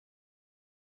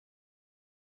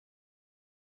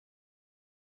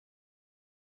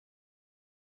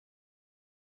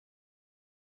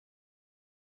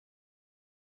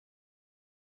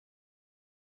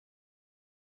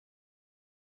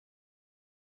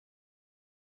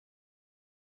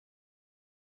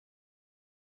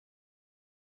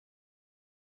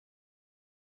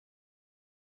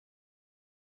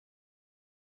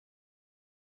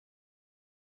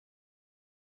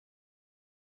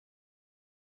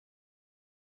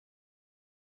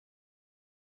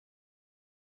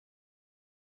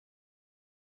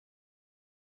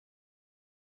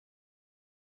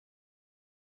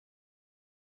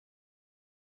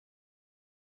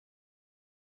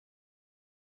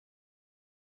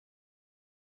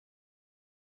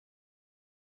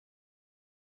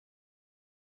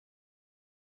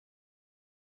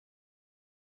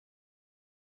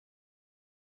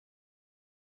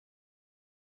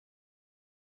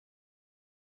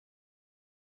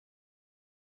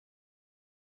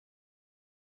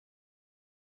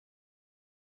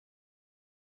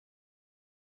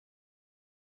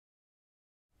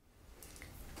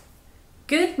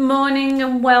Good morning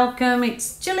and welcome.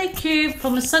 It's Gillykube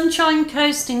from the Sunshine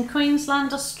Coast in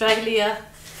Queensland, Australia,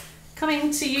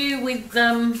 coming to you with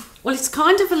well, it's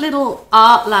kind of a little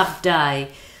art lab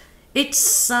day.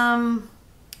 It's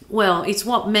well, it's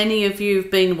what many of you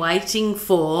have been waiting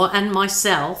for, and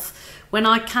myself, when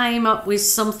I came up with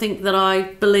something that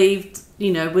I believed,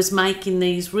 you know, was making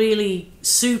these really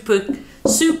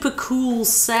super cool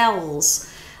cells.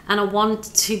 And I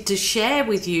wanted to share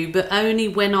with you, but only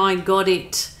when I got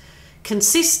it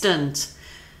consistent.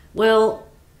 Well,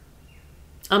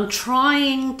 I'm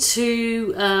trying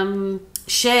to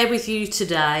share with you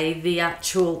today the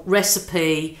actual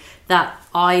recipe that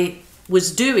I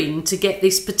was doing to get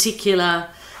this particular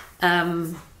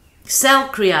cell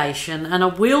creation. And I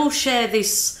will share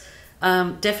this,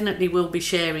 definitely will be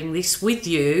sharing this with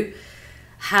you,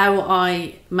 how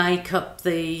I make up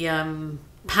the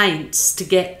paints to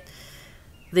get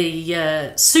the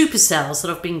supercells that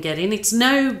I've been getting. It's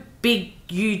no big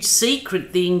huge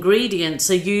secret. The ingredients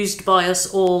are used by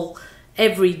us all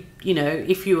every, you know,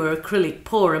 if you are acrylic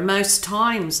pourer, most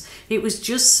times it was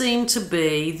just seemed to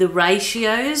be the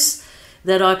ratios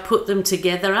that I put them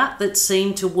together at that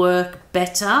seemed to work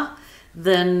better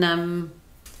than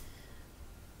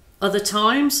other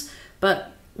times.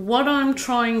 But what I'm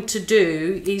trying to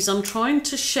do is I'm trying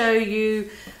to show you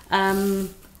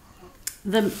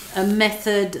a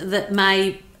method that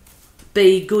may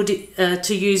be good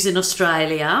to use in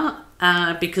Australia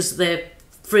because they're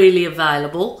freely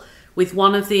available, with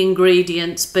one of the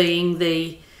ingredients being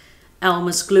the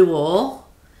Elmer's glue oil,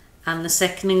 and the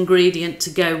second ingredient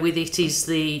to go with it is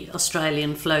the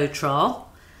Australian Floetrol.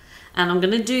 And I'm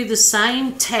going to do the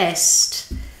same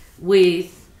test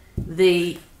with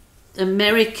the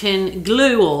American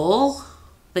glue oil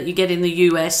that you get in the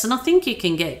US, and I think you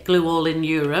can get glue oil in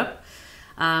Europe.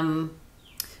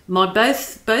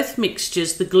 Both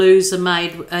mixtures, the glues are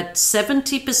made at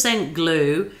 70%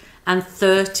 glue and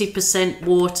 30%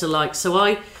 water. Like, so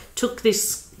I took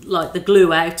this, like the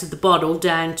glue out of the bottle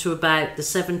down to about the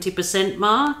 70%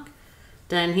 mark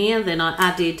down here. Then I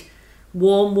added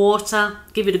warm water,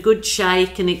 give it a good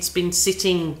shake, and it's been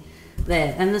sitting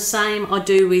there. And the same I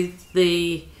do with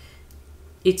the,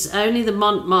 it's only the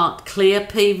Mont clear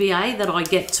PVA that I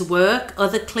get to work.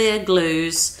 Other clear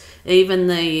glues, even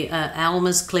the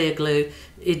Elmer's clear glue,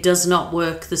 it does not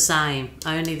work the same.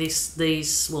 Only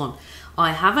this one.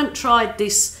 I haven't tried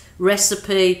this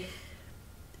recipe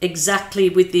exactly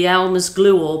with the Elmer's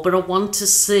glue oil, but I want to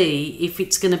see if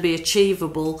it's going to be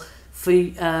achievable for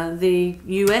the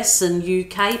US and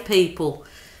UK people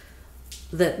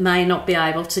that may not be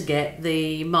able to get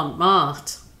the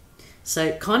Mont.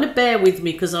 So kind of bear with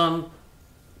me because I'm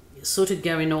sort of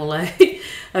going all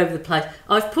over the place.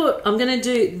 I'm going to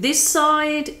do, this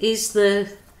side is the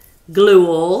glue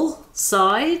oil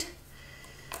side,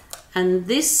 and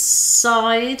this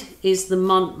side is the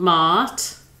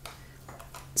Mont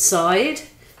side.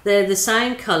 They're the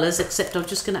same colours, except I'm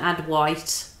just going to add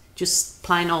white, just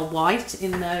plain old white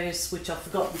in those, which I've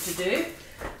forgotten to do.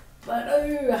 But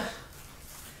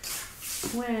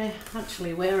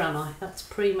where am I? That's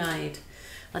pre-made.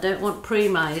 I don't want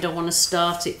pre-made, I want to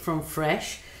start it from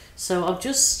fresh. So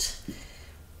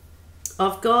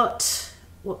I've got,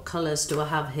 what colours do I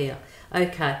have here?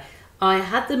 Okay, I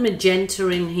had the magenta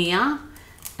in here,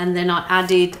 and then I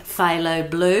added phthalo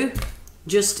blue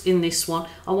just in this one.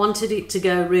 I wanted it to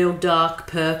go real dark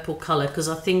purple colour because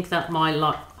I think that might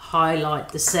highlight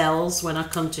the cells when I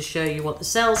come to show you what the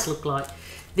cells look like.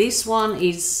 This one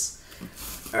is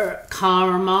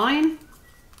carmine.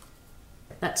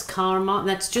 That's carmine.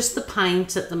 That's just the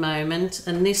paint at the moment.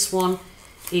 And this one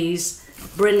is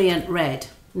brilliant red.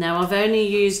 Now I've only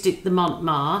used it the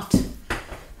Mont,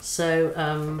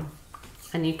 so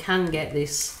and you can get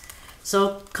this.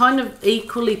 So I've kind of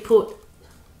equally put,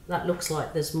 that looks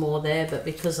like there's more there, but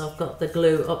because I've got the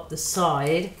glue up the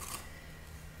side,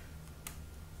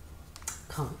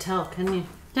 can't tell, can you?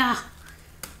 Yeah,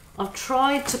 I've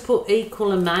tried to put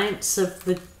equal amounts of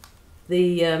the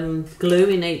glue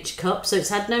in each cup, so it's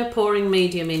had no pouring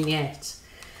medium in yet.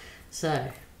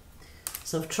 So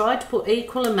I've tried to put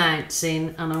equal amounts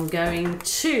in, and I'm going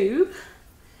to,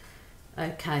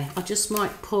 okay, I just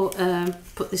might put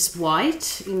this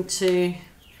white into,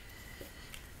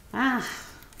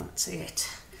 that's it,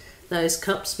 those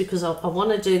cups, because I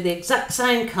want to do the exact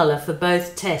same colour for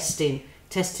both testing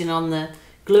on the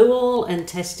glue oil and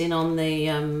testing on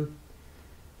the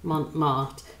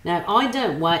Mont. Now I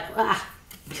don't weigh,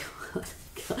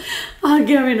 I'm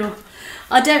going off.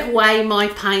 I don't weigh my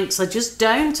paints, I just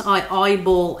don't. I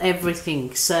eyeball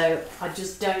everything, so I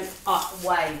just don't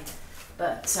weigh.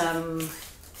 But so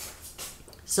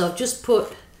I've just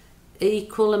put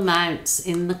equal amounts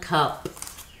in the cup,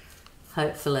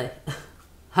 hopefully.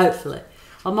 Hopefully.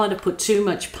 I might have put too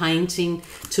much paint in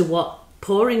to what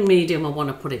pouring medium I want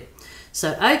to put it.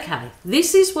 So, okay,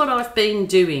 this is what I've been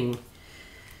doing.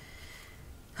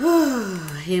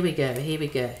 Here we go, here we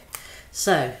go.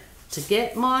 So, to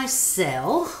get my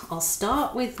cell, I'll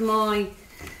start with my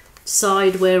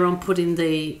side where I'm putting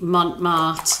the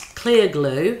Mont clear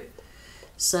glue.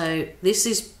 So, this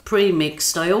is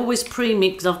pre-mixed. I always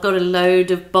pre-mix. I've got a load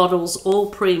of bottles all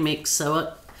pre-mixed,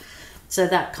 so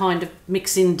that kind of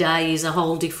mixing day is a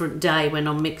whole different day when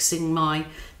I'm mixing my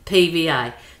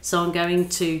PVA. So I'm going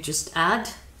to just add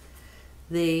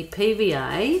the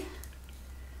PVA.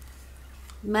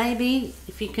 Maybe,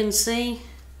 if you can see,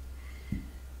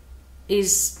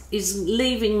 is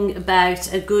leaving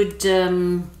about a good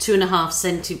 2.5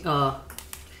 centimeters. Oh,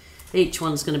 each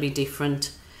one's going to be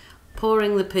different.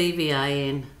 Pouring the PVA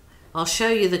in. I'll show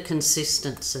you the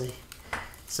consistency.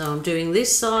 So I'm doing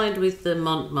this side with the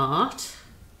Mont.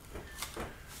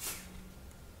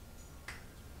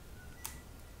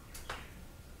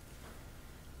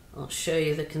 I'll show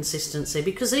you the consistency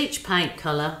because each paint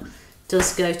colour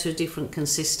does go to a different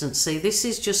consistency. This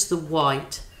is just the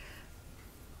white.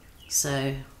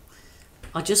 So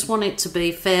I just want it to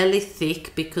be fairly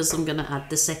thick because I'm going to add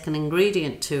the second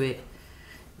ingredient to it.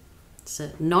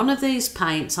 So none of these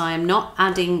paints, I am not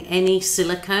adding any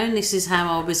silicone. This is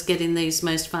how I was getting these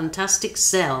most fantastic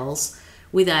cells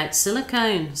without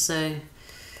silicone. So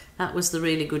that was the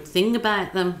really good thing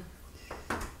about them.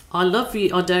 I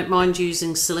don't mind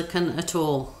using silicone at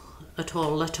all.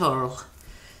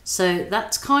 So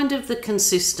that's kind of the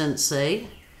consistency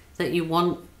that you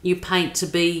want your paint to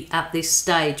be at this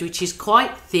stage, which is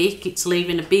quite thick. It's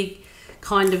leaving a big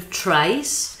kind of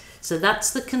trace. So that's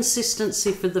the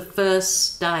consistency for the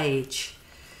first stage.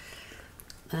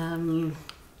 I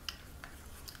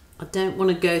don't want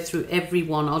to go through every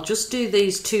one. I'll just do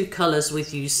these two colours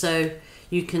with you so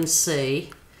you can see.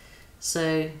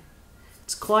 So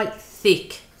it's quite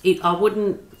thick. I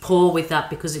wouldn't pour with that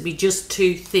because it'd be just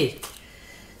too thick.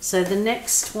 So the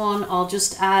next one I'll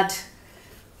just add,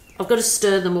 I've got to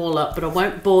stir them all up, but I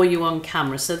won't bore you on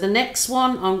camera. So the next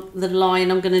one, the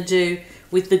line I'm going to do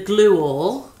with the glue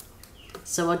all.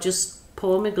 So I just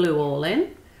pour my glue all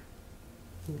in.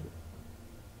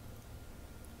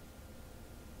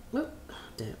 Whoop,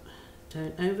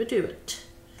 don't overdo it.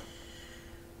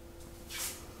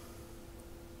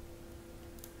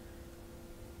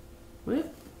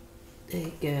 Whoop, there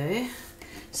you go.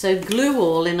 So glue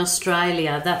all in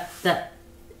Australia, that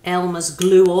Elmer's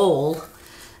glue all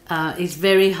is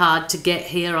very hard to get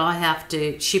here. I have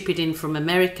to ship it in from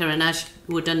America, and as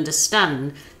you would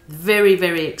understand, very,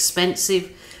 very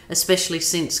expensive, especially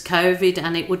since COVID,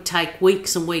 and it would take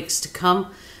weeks and weeks to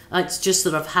come. It's just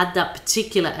that I've had that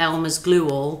particular Elmer's glue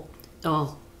all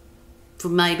for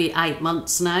maybe 8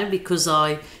 months now because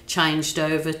I changed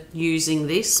over using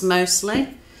this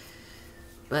mostly.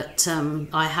 But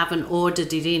I haven't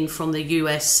ordered it in from the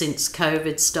US since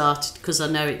COVID started because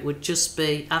I know it would just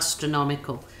be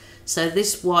astronomical. So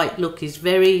this white look is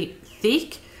very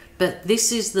thick, but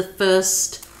this is the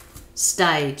first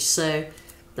stage. So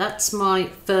that's my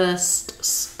first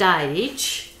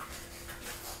stage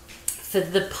for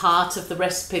the part of the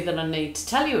recipe that I need to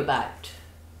tell you about.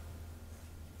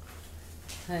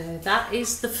 That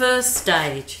is the first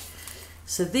stage.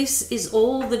 So this is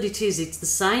all that it is. It's the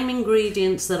same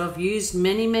ingredients that I've used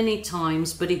many, many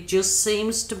times, but it just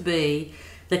seems to be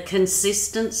the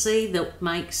consistency that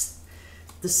makes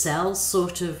the cells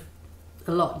sort of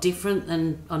a lot different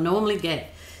than I normally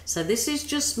get. So this is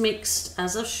just mixed,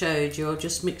 as I showed you. I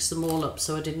just mixed them all up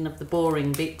so I didn't have the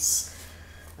boring bits.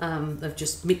 I've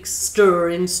just mixed,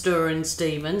 stirring,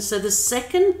 Stephen. So the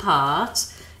second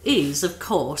part is, of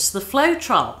course, the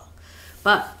Floetrol.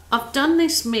 But I've done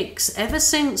this mix ever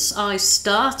since I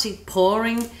started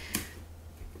pouring,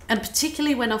 and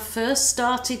particularly when I first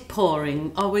started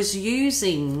pouring, I was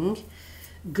using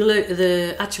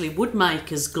glue, actually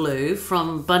Woodmaker's glue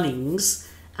from Bunnings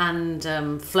and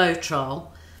Floetrol,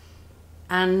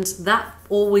 and that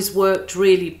always worked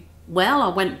really well. I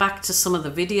went back to some of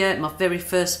the my very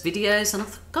first videos, and I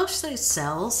thought, gosh, those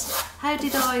cells, how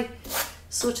did I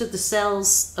sort of, the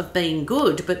cells have been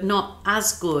good but not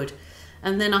as good.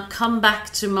 And then I come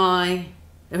back to my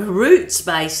roots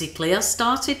basically. I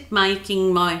started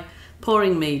making my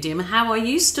pouring medium how I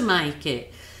used to make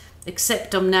it,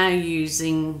 except I'm now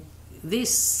using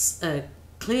this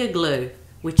clear glue,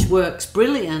 which works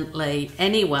brilliantly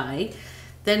anyway.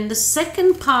 Then the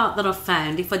second part that I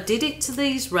found, if I did it to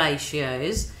these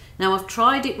ratios, now I've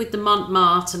tried it with the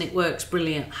Mont and it works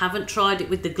brilliant. Haven't tried it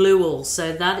with the glue all,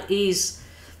 so that is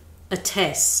a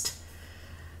test.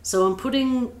 So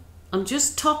I'm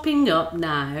just topping up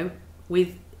now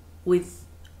with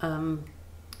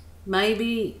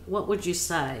maybe, what would you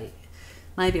say?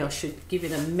 Maybe I should give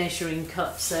it a measuring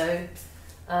cup. So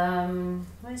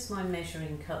where's my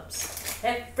measuring cups?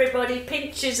 Everybody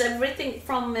pinches everything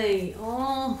from me.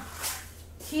 Oh,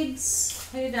 kids,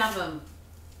 who'd have them?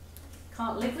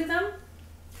 Can't live with them,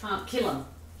 can't kill them.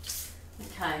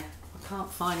 Okay, I can't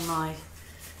find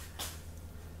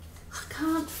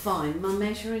my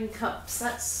measuring cups.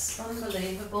 That's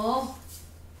unbelievable.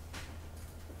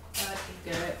 There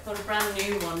you go. I've got a brand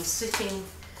new one sitting.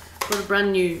 Got a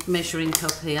brand new measuring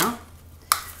cup here.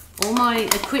 All my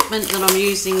equipment that I'm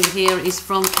using here is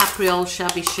from Capriole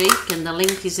Shabby Chic, and the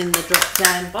link is in the drop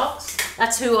down box.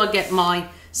 That's who I get my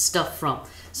stuff from.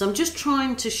 So I'm just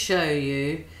trying to show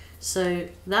you. So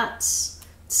that's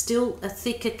still a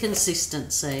thicker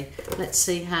consistency. Let's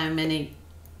see how many.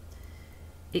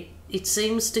 It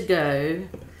seems to go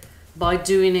by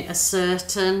doing it a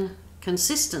certain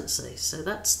consistency. So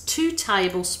that's 2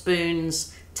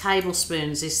 tablespoons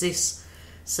is this.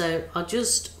 So I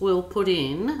just will put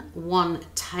in 1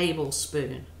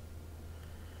 tablespoon.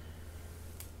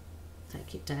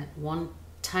 Take it down, 1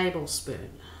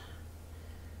 tablespoon.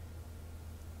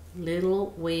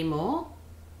 Little wee more.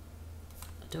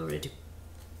 I'd already,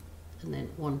 and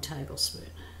then 1 tablespoon.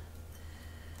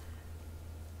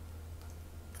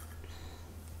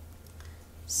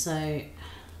 So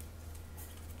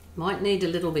might need a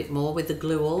little bit more with the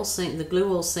glue all. The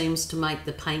glue all seems to make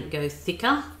the paint go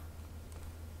thicker.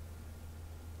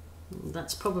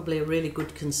 That's probably a really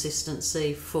good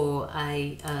consistency for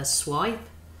a swipe,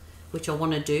 which I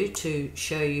want to do to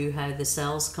show you how the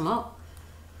cells come up.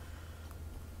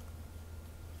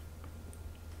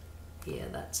 Yeah,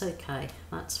 that's okay,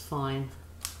 that's fine.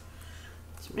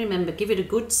 Just remember, give it a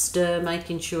good stir,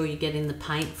 making sure you're getting the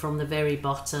paint from the very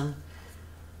bottom.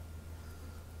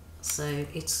 So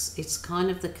it's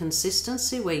kind of the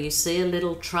consistency where you see a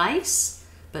little trace,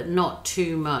 but not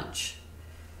too much.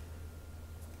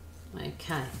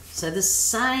 Okay, so the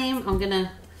same, I'm going to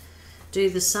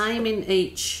do the same in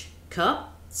each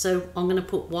cup. So I'm going to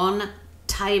put 1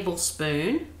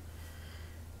 tablespoon,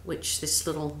 which this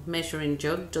little measuring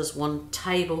jug does 1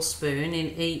 tablespoon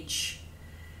in each.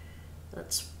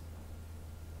 That's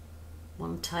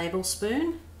 1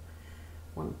 tablespoon,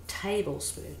 1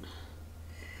 tablespoon.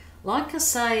 Like I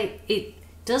say, it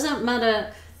doesn't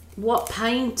matter what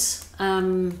paint,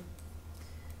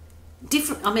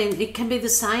 different, I mean, it can be the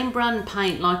same brand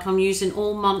paint, like I'm using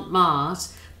all Mont,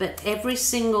 but every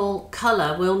single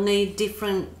colour will need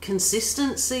different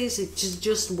consistencies. It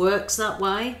just works that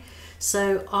way.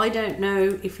 So I don't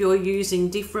know if you're using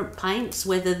different paints,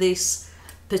 whether this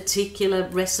particular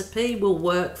recipe will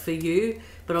work for you,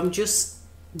 but I'm just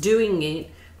doing it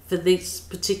for this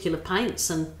particular paints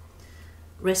and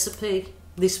recipe,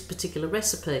 this particular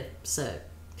recipe. So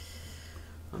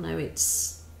I know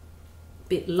it's a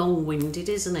bit long-winded,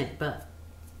 isn't it, but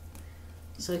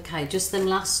it's okay. Just them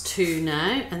last 2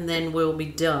 now, and then we'll be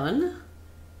done.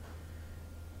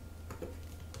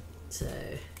 So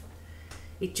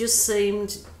it just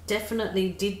seemed, definitely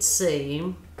did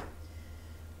seem,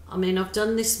 I mean, I've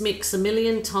done this mix a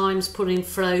million times, putting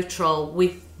Floetrol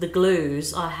with the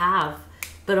glues, I have,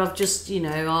 but I've just, you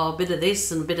know, oh, a bit of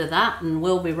this and a bit of that and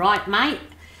we'll be right, mate.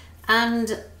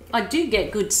 And I do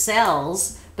get good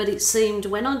cells, but it seemed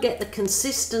when I get the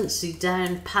consistency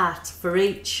down pat for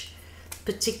each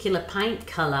particular paint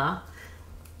colour,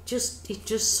 it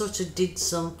just sort of did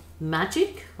some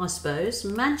magic, I suppose.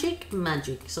 Magic.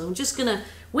 So I'm just going to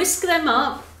whisk them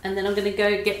up, and then I'm going to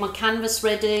go get my canvas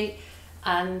ready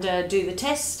and do the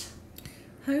test.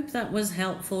 Hope that was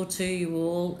helpful to you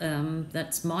all.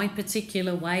 That's my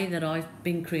particular way that I've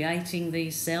been creating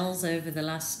these cells over the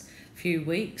last few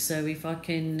weeks. So if I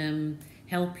can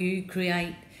help you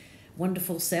create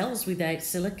wonderful cells without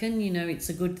silicone, you know, it's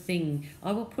a good thing.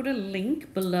 I will put a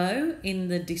link below in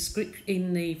the description,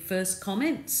 in the first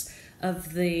comments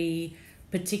of the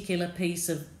particular piece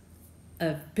of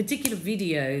a particular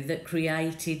video that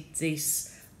created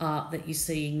this art that you're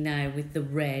seeing now with the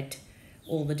red,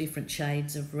 all the different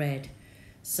shades of red.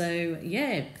 So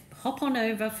yeah, hop on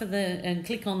over and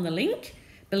click on the link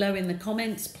below in the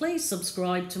comments. Please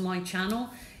subscribe to my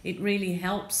channel. It really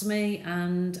helps me,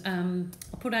 and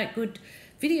I put out good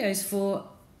videos for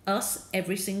us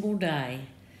every single day,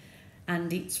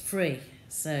 and it's free.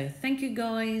 So thank you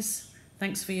guys.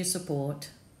 Thanks for your support.